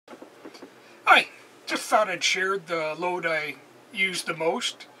Hi, just thought I'd share the load I use the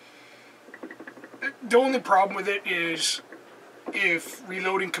most. The only problem with it is if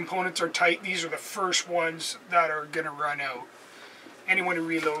reloading components are tight, these are the first ones that are going to run out. Anyone who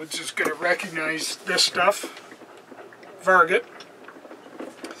reloads is going to recognize this stuff, Varget.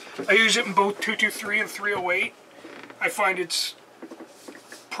 I use it in both 223 and 308. I find it's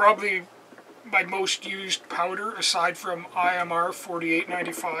probably my most used powder aside from IMR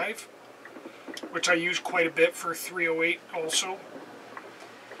 4895, which I use quite a bit for 308 also.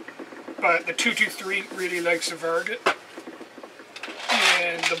 But the 223 really likes the Varget.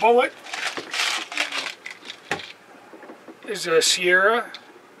 And the bullet is a Sierra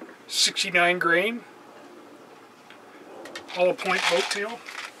 69 grain hollow point boat tail.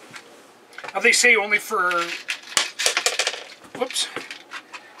 Now they say only for,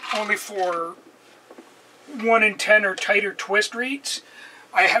 only for 1 in 10 or tighter twist rates.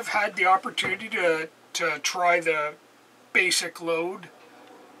 I have had the opportunity to try the basic load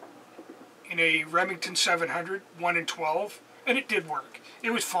in a Remington 700, 1 in 12, and it did work.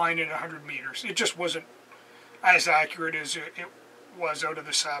 It was fine at 100 meters. It just wasn't as accurate as it was out of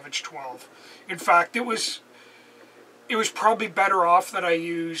the Savage 12. In fact, it was probably better off that I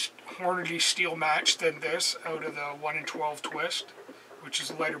used Hornady Steel Match than this out of the 1 in 12 twist, which is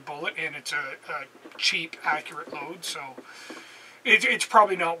a lighter bullet, and it's a cheap, accurate load, so it's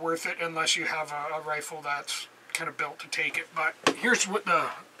probably not worth it unless you have a rifle that's kind of built to take it. But here's what the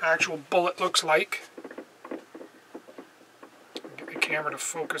actual bullet looks like. Get the camera to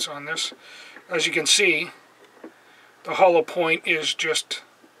focus on this. As you can see, the hollow point is just,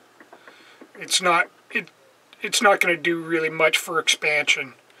 it's not going to do really much for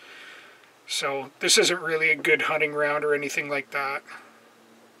expansion. So this isn't really a good hunting round or anything like that.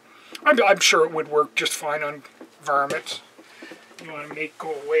 I'm sure it would work just fine on varmints. You want to make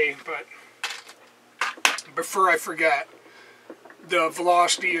go away, but before I forget, the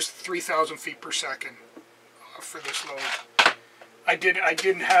velocity is 3,000 feet per second for this load. I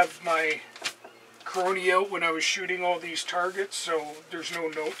didn't have my Corona out when I was shooting all these targets, so there's no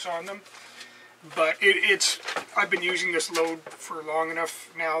notes on them. But I've been using this load for long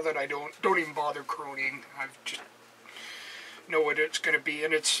enough now that I don't even bother croning. I just know what it's going to be,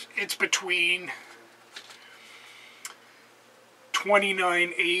 and it's between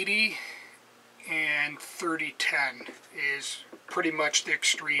 2980 and 3010 is pretty much the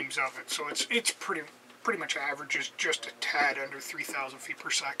extremes of it. So it's pretty much averages just a tad under 3,000 feet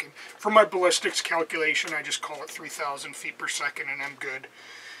per second. For my ballistics calculation, I just call it 3,000 feet per second, and I'm good.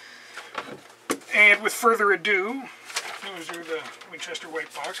 And with further ado, those are the Winchester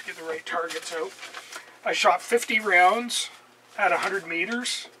white box. Get the right targets out. I shot 50 rounds at 100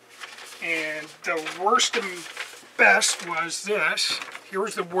 meters, and the worst and best was this. Here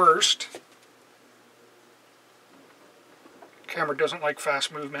was the worst. Camera doesn't like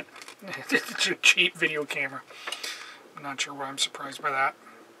fast movement. It's a cheap video camera. I'm not sure why I'm surprised by that.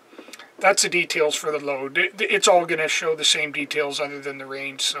 That's the details for the load. It's all going to show the same details other than the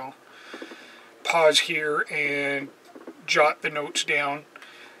range, so pause here and jot the notes down.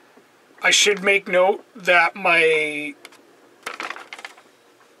 I should make note that my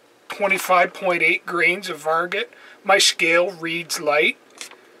 25.8 grains of Varget, my scale reads light,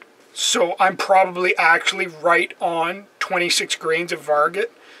 so I'm probably actually right on 26 grains of Varget,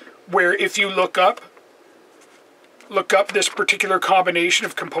 where if you look up this particular combination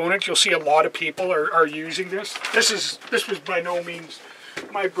of components, you'll see a lot of people are using this. This was by no means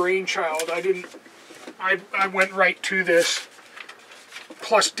my brainchild. I went right to this,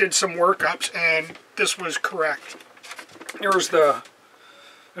 plus did some workups, and this was correct. It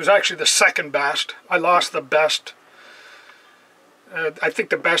was actually the second best. I lost the best. I think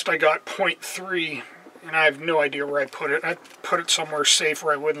the best I got 0.3, and I have no idea where I put it. I put it somewhere safe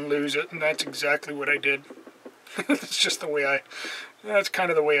where I wouldn't lose it, and that's exactly what I did. It's just the way that's kind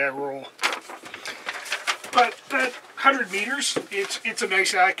of the way I roll. But at 100 meters, it's a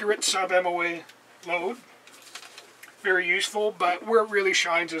nice, accurate sub-MOA load. Very useful, but where it really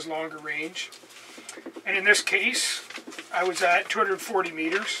shines is longer range. And in this case, I was at 240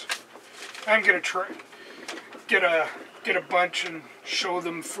 meters. I'm going to try get a bunch and show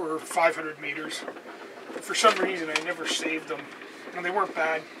them for 500 meters. For some reason, I never saved them, and they weren't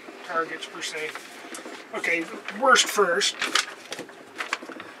bad targets per se. Okay, worst first.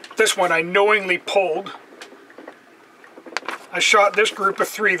 This one I knowingly pulled. I shot this group of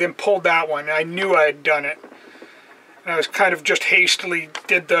 3, then pulled that one. I knew I had done it. And I was kind of just hastily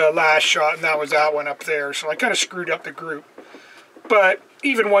did the last shot, and that was that one up there. So I kind of screwed up the group. But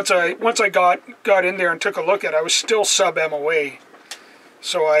even once I got in there and took a look at it, I was still sub-MOA.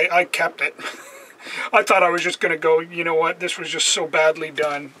 So I kept it. I thought I was just going to go, you know what, this was just so badly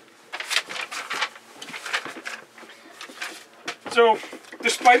done. So,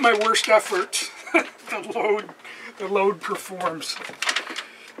 despite my worst efforts, the load performs.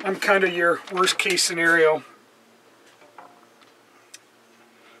 I'm kind of your worst case scenario.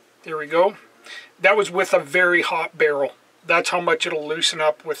 There we go. That was with a very hot barrel. That's how much it'll loosen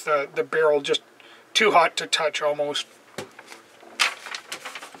up with the barrel, just too hot to touch almost.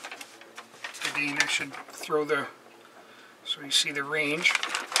 Again, I should throw the, so you see the range.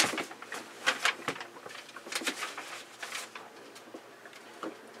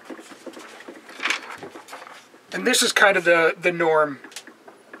 And this is kind of the norm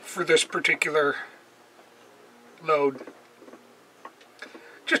for this particular load.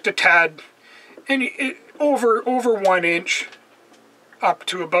 Just a tad, and over 1 inch up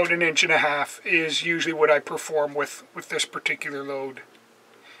to about 1.5 inches is usually what I perform with this particular load.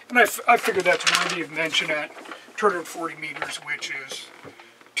 And I figure that's worthy of mention at 240 meters, which is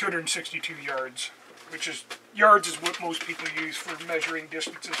 262 yards. Yards is what most people use for measuring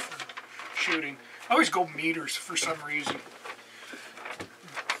distances for shooting. I always go meters for some reason.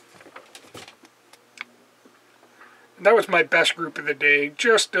 And that was my best group of the day,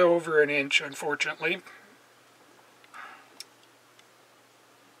 just over 1 inch, unfortunately.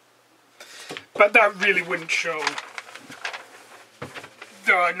 But that really wouldn't show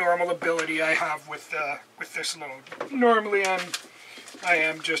the normal ability I have with this load. Normally I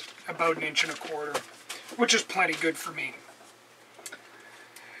am just about 1.25 inches, which is plenty good for me.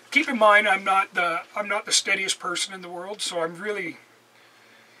 Keep in mind I'm not the steadiest person in the world, so I'm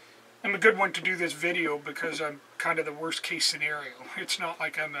a good one to do this video because I'm kind of the worst case scenario. It's not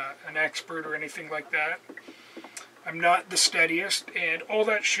like I'm an expert or anything like that. I'm not the steadiest, and all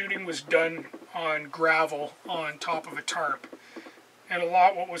that shooting was done on gravel on top of a tarp. And a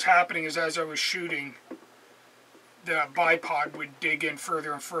lot what was happening is as I was shooting, the bipod would dig in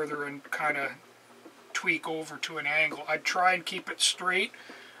further and further and kind of tweak over to an angle. I'd try and keep it straight,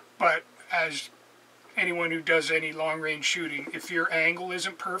 but as anyone who does any long-range shooting, if your angle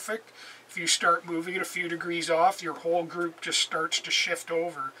isn't perfect, if you start moving it a few degrees off, your whole group just starts to shift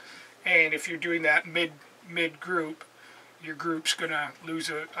over. And if you're doing that mid-group, your group's going to lose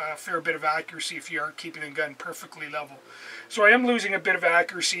a fair bit of accuracy if you aren't keeping the gun perfectly level. So I am losing a bit of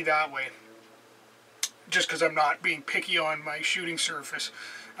accuracy that way, just because I'm not being picky on my shooting surface.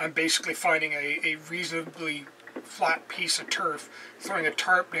 I'm basically finding a reasonably flat piece of turf, throwing a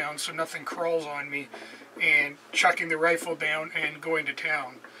tarp down so nothing crawls on me, and chucking the rifle down and going to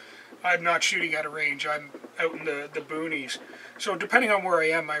town. I'm not shooting at a range, I'm out in the boonies. So depending on where I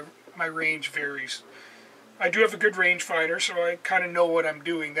am, my range varies. I do have a good rangefinder, so I kind of know what I'm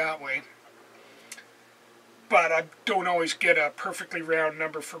doing that way. But I don't always get a perfectly round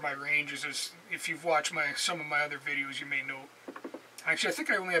number for my ranges. As if you've watched some of my other videos, you may know. Actually, I think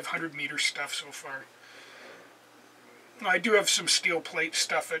I only have 100 meter stuff so far. I do have some steel plate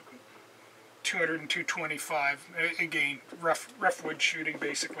stuff at 200 and 225. Again, rough wood shooting,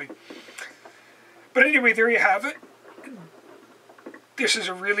 basically. But anyway, there you have it. This is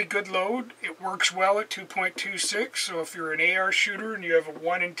a really good load. It works well at 2.26, so if you're an AR shooter and you have a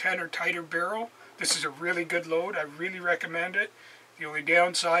 1 in 10 or tighter barrel, this is a really good load. I really recommend it. The only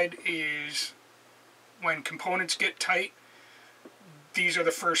downside is when components get tight, these are the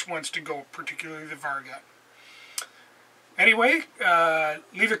first ones to go, particularly the Varget. Anyway,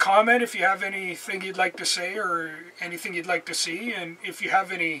 leave a comment if you have anything you'd like to say or anything you'd like to see, and if you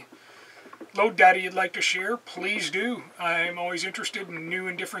have any load data you'd like to share, please do. I'm always interested in new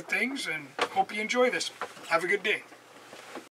and different things, and hope you enjoy this. Have a good day.